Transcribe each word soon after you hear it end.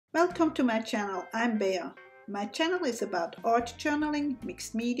Welcome to my channel, I'm Bea. My channel is about art journaling,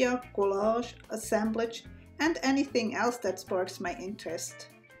 mixed media, collage, assemblage and anything else that sparks my interest.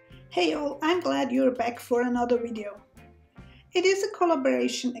 Hey all, I'm glad you're back for another video. It is a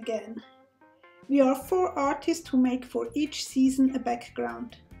collaboration again. We are 4 artists who make for each season a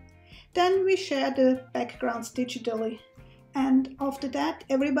background. Then we share the backgrounds digitally. And after that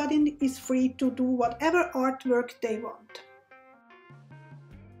everybody is free to do whatever artwork they want.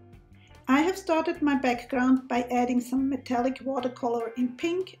 I have started my background by adding some metallic watercolor in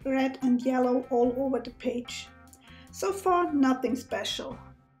pink, red and yellow all over the page. So far nothing special.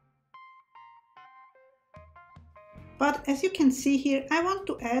 But as you can see here, I want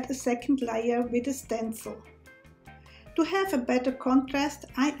to add a second layer with a stencil. To have a better contrast,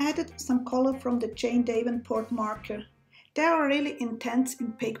 I added some color from the Jane Davenport marker. They are really intense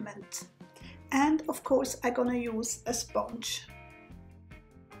in pigment. And of course I'm gonna use a sponge.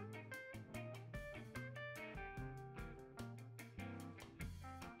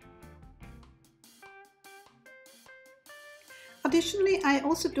 Additionally, I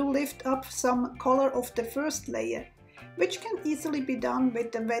also do lift up some color of the first layer, which can easily be done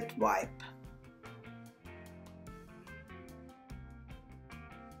with the wet wipe.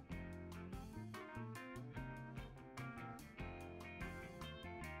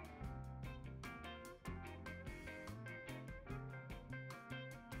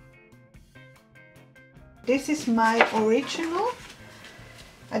 This is my original.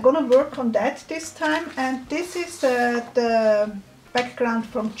 I'm gonna work on that this time, and this is the background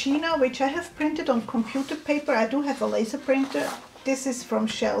from Gina, which I have printed on computer paper. I do have a laser printer. This is from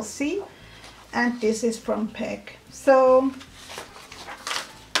Chelsea and this is from Peg. So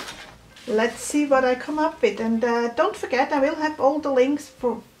let's see what I come up with, and don't forget I will have all the links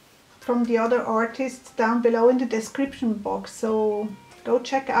from the other artists down below in the description box, so go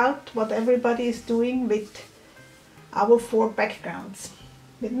check out what everybody is doing with our 4 backgrounds.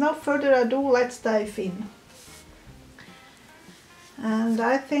 With no further ado, let's dive in. And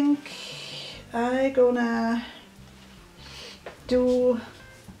I think I'm gonna use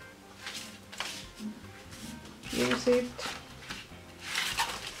it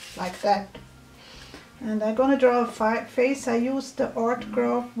like that. And I'm gonna draw a face. I used the Art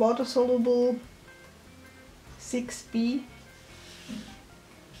Craft water soluble 6B.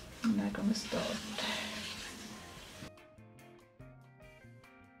 And I'm gonna start.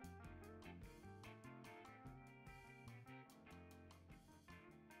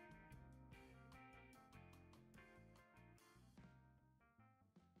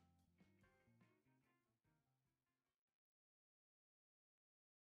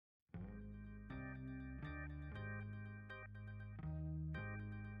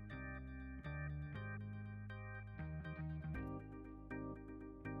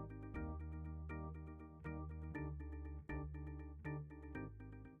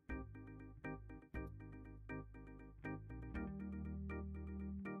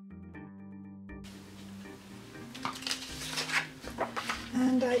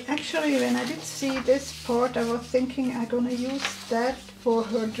 And I actually, when I did see this part, I was thinking I'm gonna use that for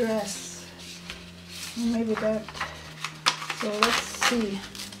her dress. Maybe that. So let's see.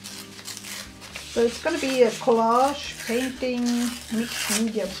 So it's gonna be a collage, painting, mixed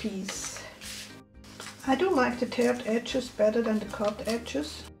media piece. I do like the teared edges better than the cut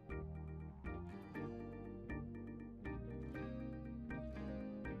edges.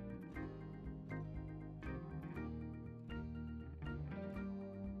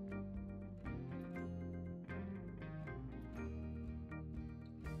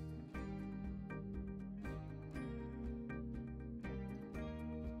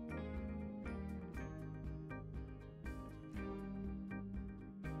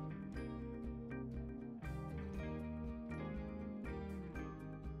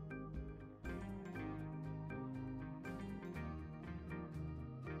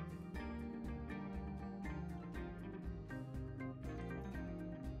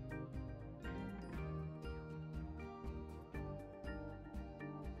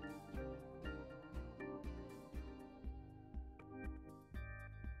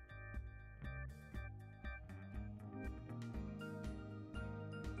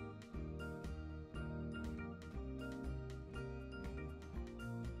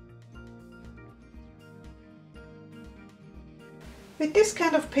 With this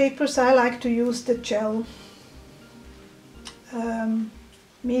kind of papers I like to use the gel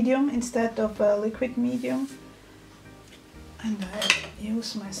medium instead of a liquid medium, and I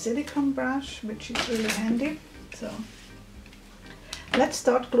use my silicone brush, which is really handy. So let's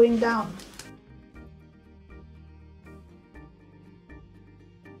start gluing down.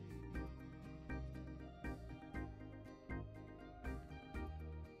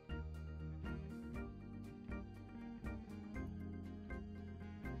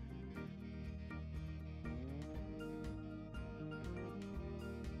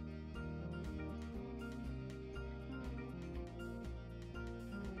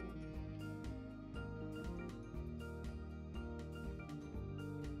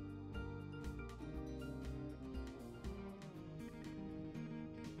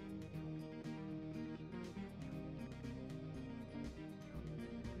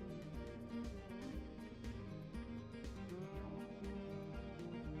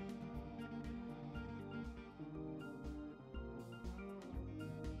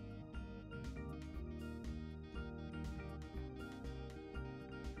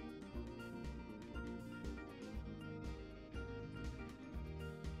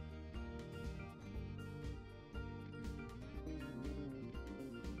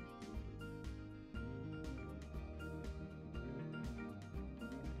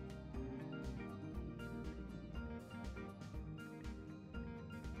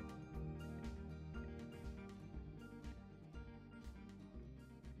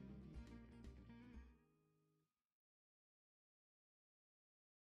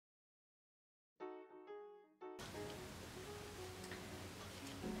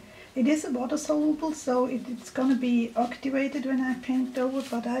 It is a water soluble, so it's gonna be activated when I paint over,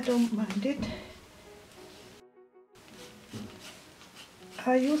 but I don't mind it.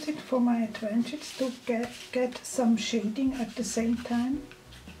 I use it for my advantage to get some shading at the same time.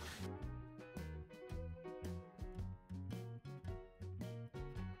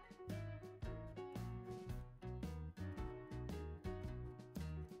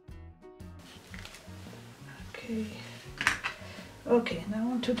 Okay,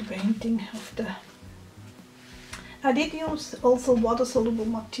 now on to the painting of the... I did use also water-soluble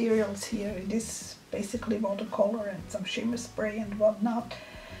materials here. It is basically watercolor and some shimmer spray and whatnot.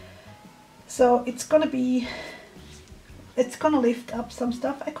 So it's gonna lift up some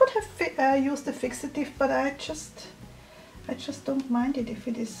stuff. I could have used a fixative, but I just don't mind it if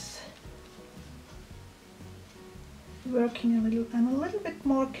it is working a little. I'm a little bit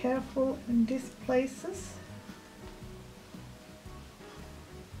more careful in these places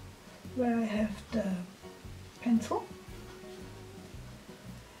where I have the pencil,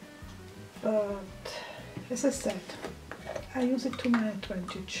 but as I said, I use it to my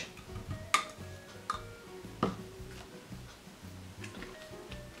advantage.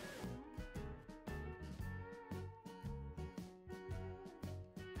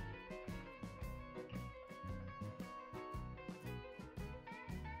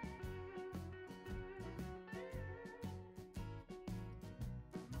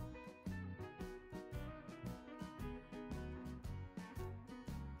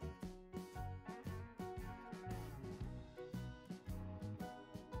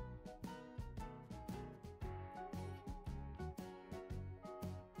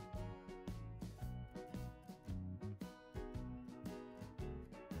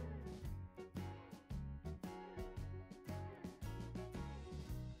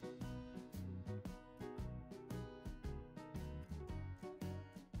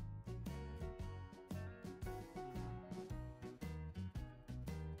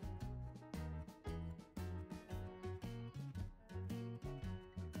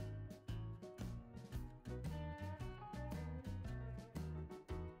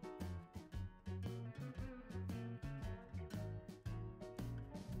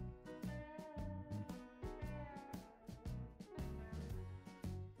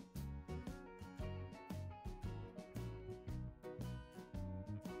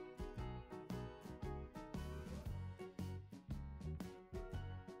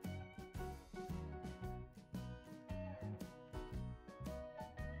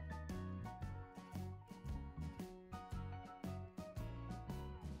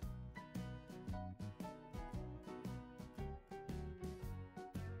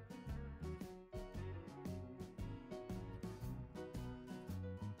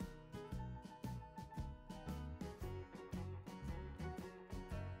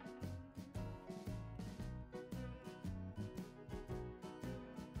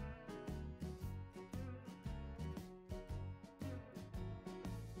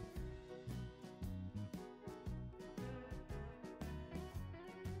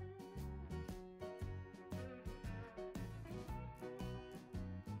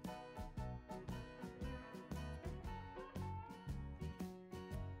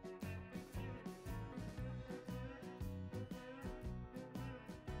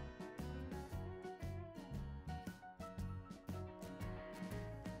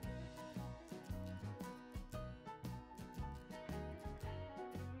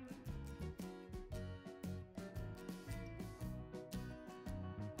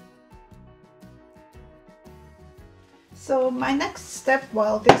 So my next step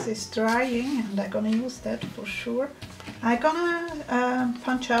while this is drying, and I'm gonna use that for sure, I'm gonna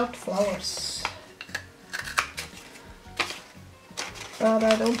punch out flowers. But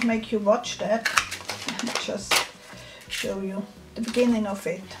I don't make you watch that, I just show you the beginning of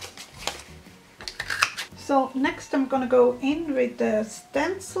it. So next I'm gonna go in with the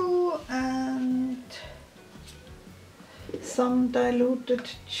stencil and some diluted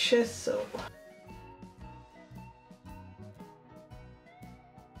gesso.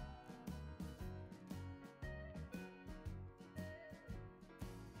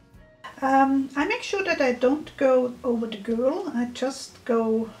 I make sure that I don't go over the girl, I just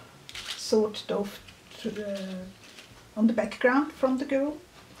go sort of on the background from the girl,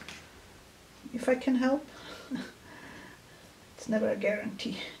 if I can help. It's never a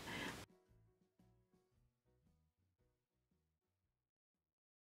guarantee.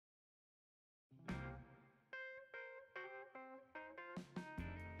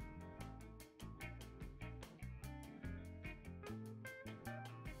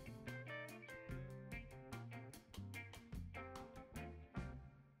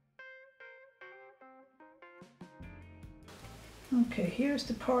 Okay, here's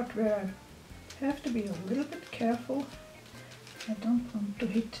the part where I have to be a little bit careful. I don't want to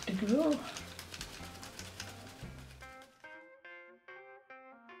hit the glue.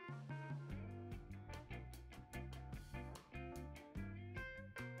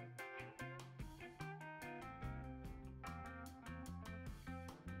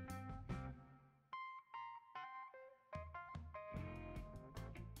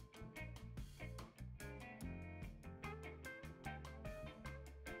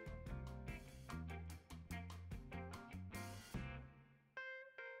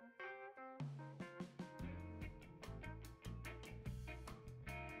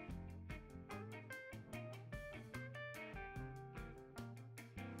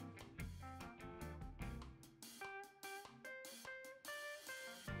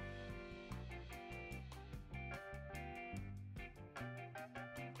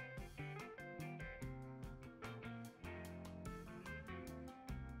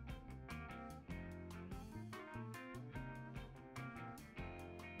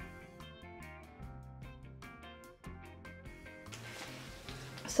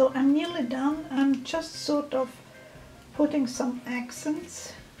 So I'm nearly done. I'm just sort of putting some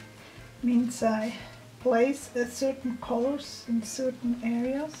accents. Means I place certain colors in certain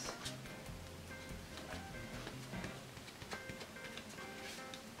areas.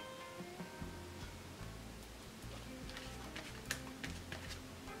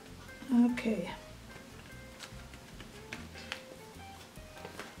 Okay.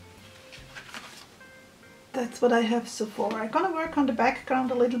 That's what I have so far. I'm gonna work on the background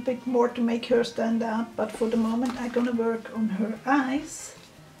a little bit more to make her stand out, but for the moment I'm gonna work on her eyes.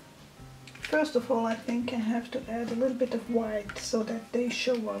 First of all, I think I have to add a little bit of white so that they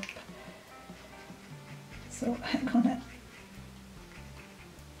show up. So I'm gonna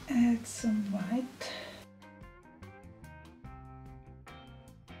add some white.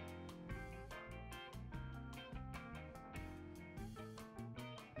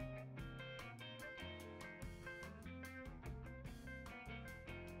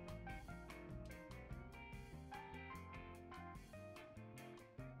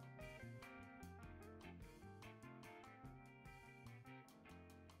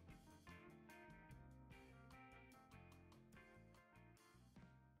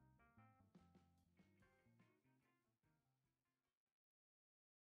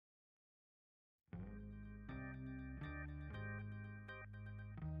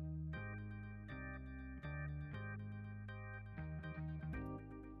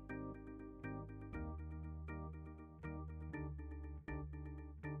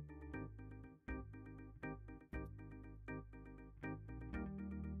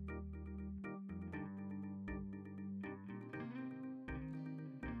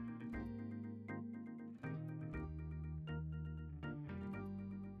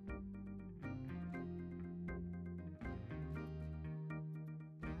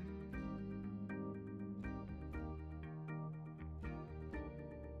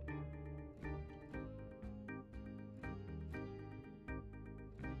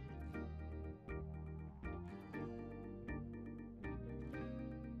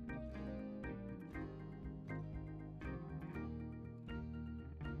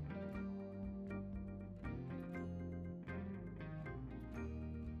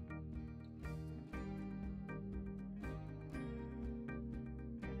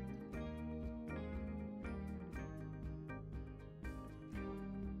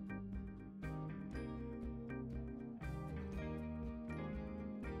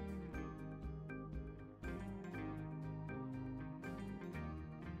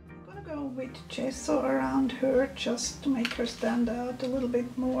 Go with gesso around her just to make her stand out a little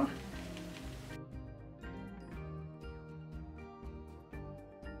bit more.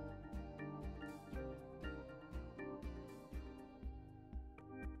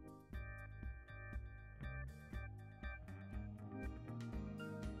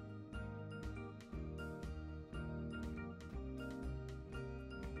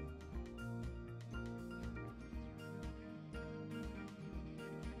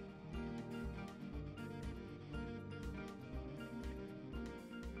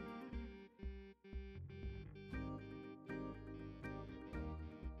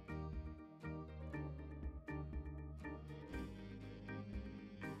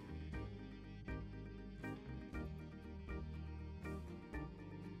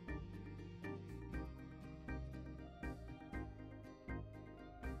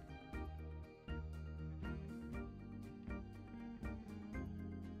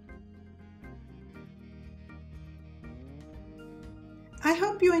 I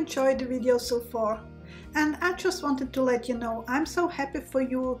hope you enjoyed the video so far. And I just wanted to let you know I'm so happy for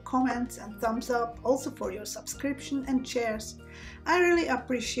your comments and thumbs up, also for your subscription and shares. I really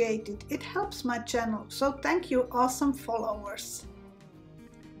appreciate it. It helps my channel, so thank you, awesome followers.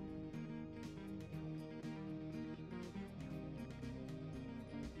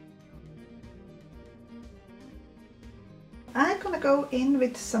 I'm gonna go in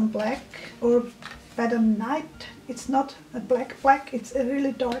with some black, or better night. It's not a black, it's a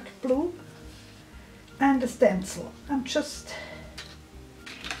really dark blue. And a stencil. I'm just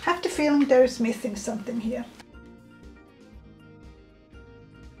have the feeling there is missing something here.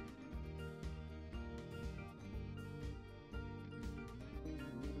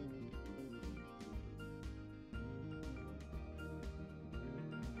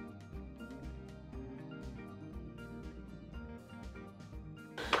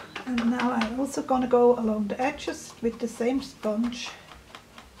 And now I'm also gonna go along the edges with the same sponge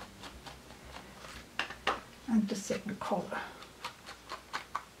and the same color.